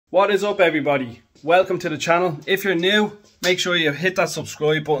What is up, everybody? Welcome to the channel. If you're new, make sure you hit that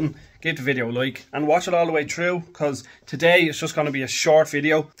subscribe button, give the video a like and watch it all the way through, because today it's just going to be a short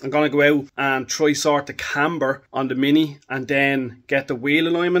video. I'm going to go out and try sort the camber on the Mini and then get the wheel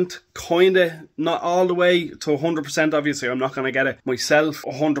alignment, kinda, not all the way to 100%. obviously I'm not going to get it myself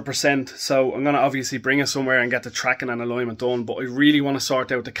 100%, so I'm going to obviously bring it somewhere and get the tracking and alignment done. But I really want to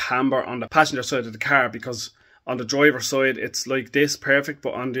sort out the camber on the passenger side of the car, because on the driver's side it's like this, perfect,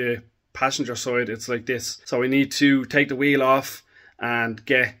 but on the passenger side it's like this. So I need to take the wheel off and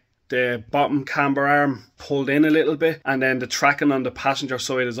get the bottom camber arm pulled in a little bit, and then the tracking on the passenger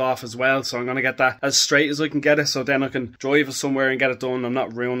side is off as well. So I'm going to get that as straight as I can get it, so then I can drive it somewhere and get it done. I'm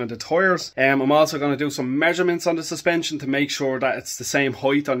not ruining the tyres. I'm also going to do some measurements on the suspension to make sure that it's the same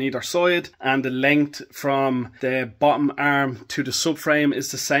height on either side, and the length from the bottom arm to the subframe is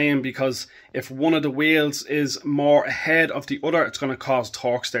the same, because if one of the wheels is more ahead of the other, it's going to cause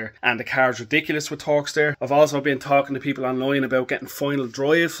torque steer, and the car is ridiculous with torque steer. I've also been talking to people online about getting final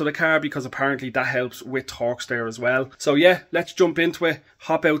drive for the car, because apparently that helps with torque steer as well. So yeah, let's jump into it,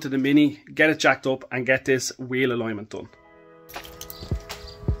 hop out to the Mini, get it jacked up and get this wheel alignment done.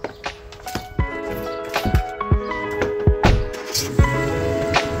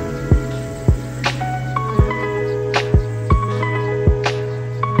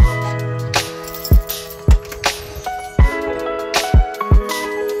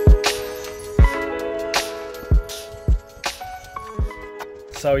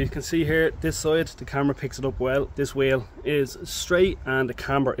 So you can see here, this side, the camera picks it up well. This wheel is straight and the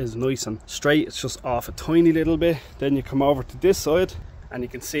camber is nice and straight. It's just off a tiny little bit. Then you come over to this side and you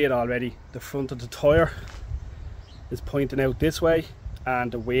can see it already. The front of the tyre is pointing out this way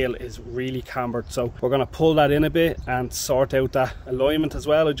and the wheel is really cambered. So we're going to pull that in a bit and sort out that alignment as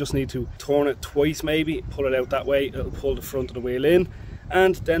well. I just need to turn it twice maybe, pull it out that way. It'll pull the front of the wheel in,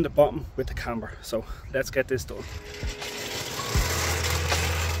 and then the bottom with the camber. So let's get this done.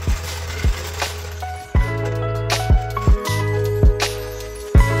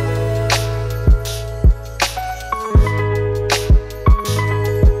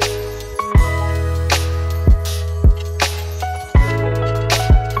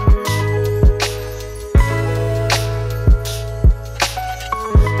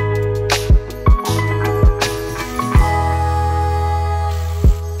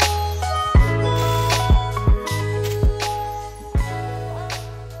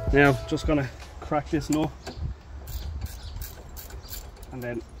 Now, just gonna crack this nut and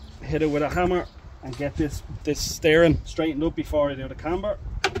then hit it with a hammer and get this steering straightened up before I do the camber.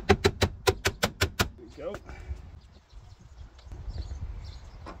 There we go.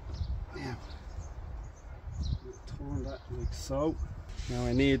 Now, turn that like so. Now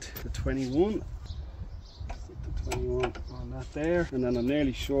I need the 21. Stick the 21 on that there, and then I'm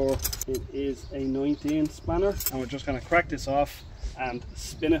nearly sure it is a 19 spanner. And we're just gonna crack this off and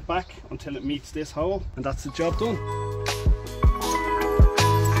spin it back until it meets this hole, and that's the job done.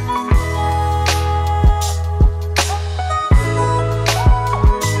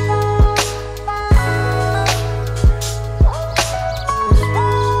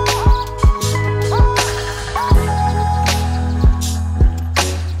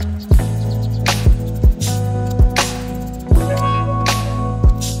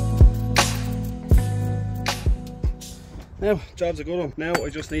 Now, job's a good one. Now I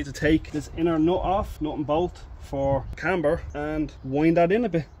just need to take this inner nut off, nut and bolt for camber, and wind that in a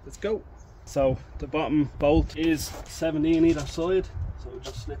bit. Let's go. So the bottom bolt is 17 either side, so we'll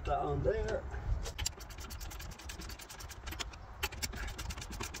just slip that on there.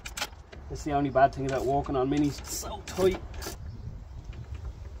 That's the only bad thing about working on Minis, it's so tight.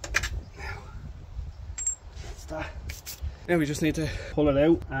 Now, that's that. Now we just need to pull it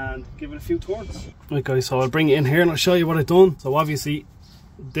out and give it a few turns. Right guys, so I'll bring it in here and I'll show you what I've done. So obviously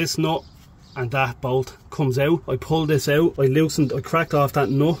this nut and that bolt comes out. I pulled this out, I cracked off that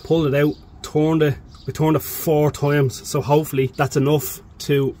nut, pulled it out, we turned it 4 times. So hopefully that's enough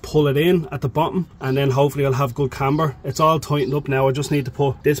to pull it in at the bottom, and then hopefully I'll have good camber. It's all tightened up now. I just need to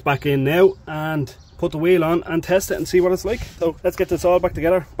put this back in now and put the wheel on and test it and see what it's like. So let's get this all back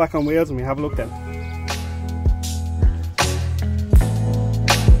together, back on wheels, and we have a look then.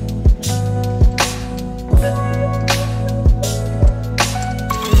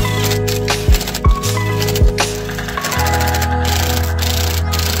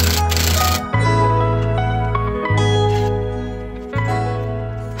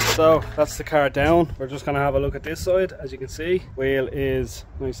 So that's the car down. We're just going to have a look at this side. As you can see, wheel is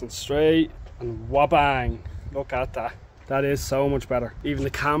nice and straight, and wabang, look at that. That is so much better. Even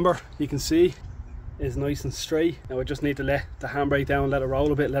the camber, you can see, is nice and straight. Now I just need to let the handbrake down, let it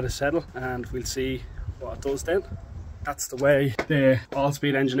roll a bit, let it settle, and we'll see what it does then. That's the way the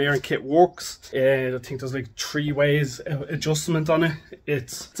Allspeed engineering kit works. I think there's like 3 ways of adjustment on it.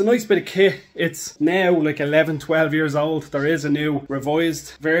 It's a nice bit of kit. It's now like 11-12 years old. There is a new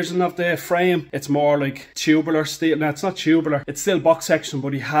revised version of the frame. It's more like tubular steel. Now it's not tubular, it's still box section,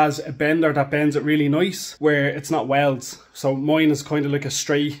 but he has a bender that bends it really nice, where it's not welds. So mine is kind of like a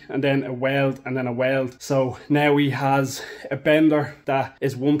straight and then a weld and then a weld. So now he has a bender that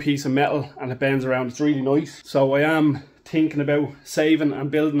is one piece of metal and it bends around. It's really nice. So I am thinking about saving and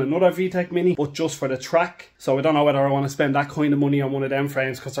building another Vtec Mini, but just for the track. So I don't know whether I want to spend that kind of money on one of them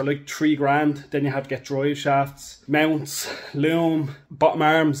frames, because they're like 3 grand. Then you have to get drive shafts, mounts, loom, bottom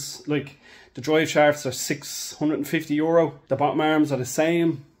arms. Like the drive shafts are €650. The bottom arms are the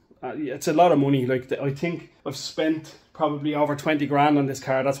same. It's a lot of money. Like I think I've spent probably over 20 grand on this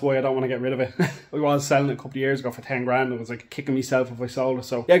car. That's why I don't want to get rid of it. I was selling it a couple of years ago for 10 grand. I was like kicking myself if I sold it.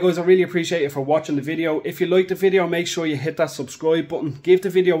 So yeah guys, I really appreciate you for watching the video. If you liked the video, make sure you hit that subscribe button, give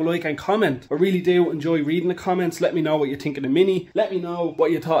the video a like and comment. I really do enjoy reading the comments. Let me know what you think of the Mini. Let me know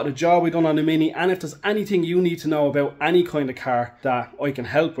what you thought of the job we done on the Mini, and if there's anything you need to know about any kind of car that I can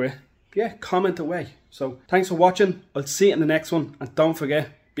help with, yeah, comment away. So thanks for watching. I'll see you in the next one, and don't forget,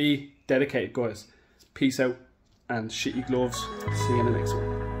 be dedicated guys. Peace out and shitty gloves. See you in the next one.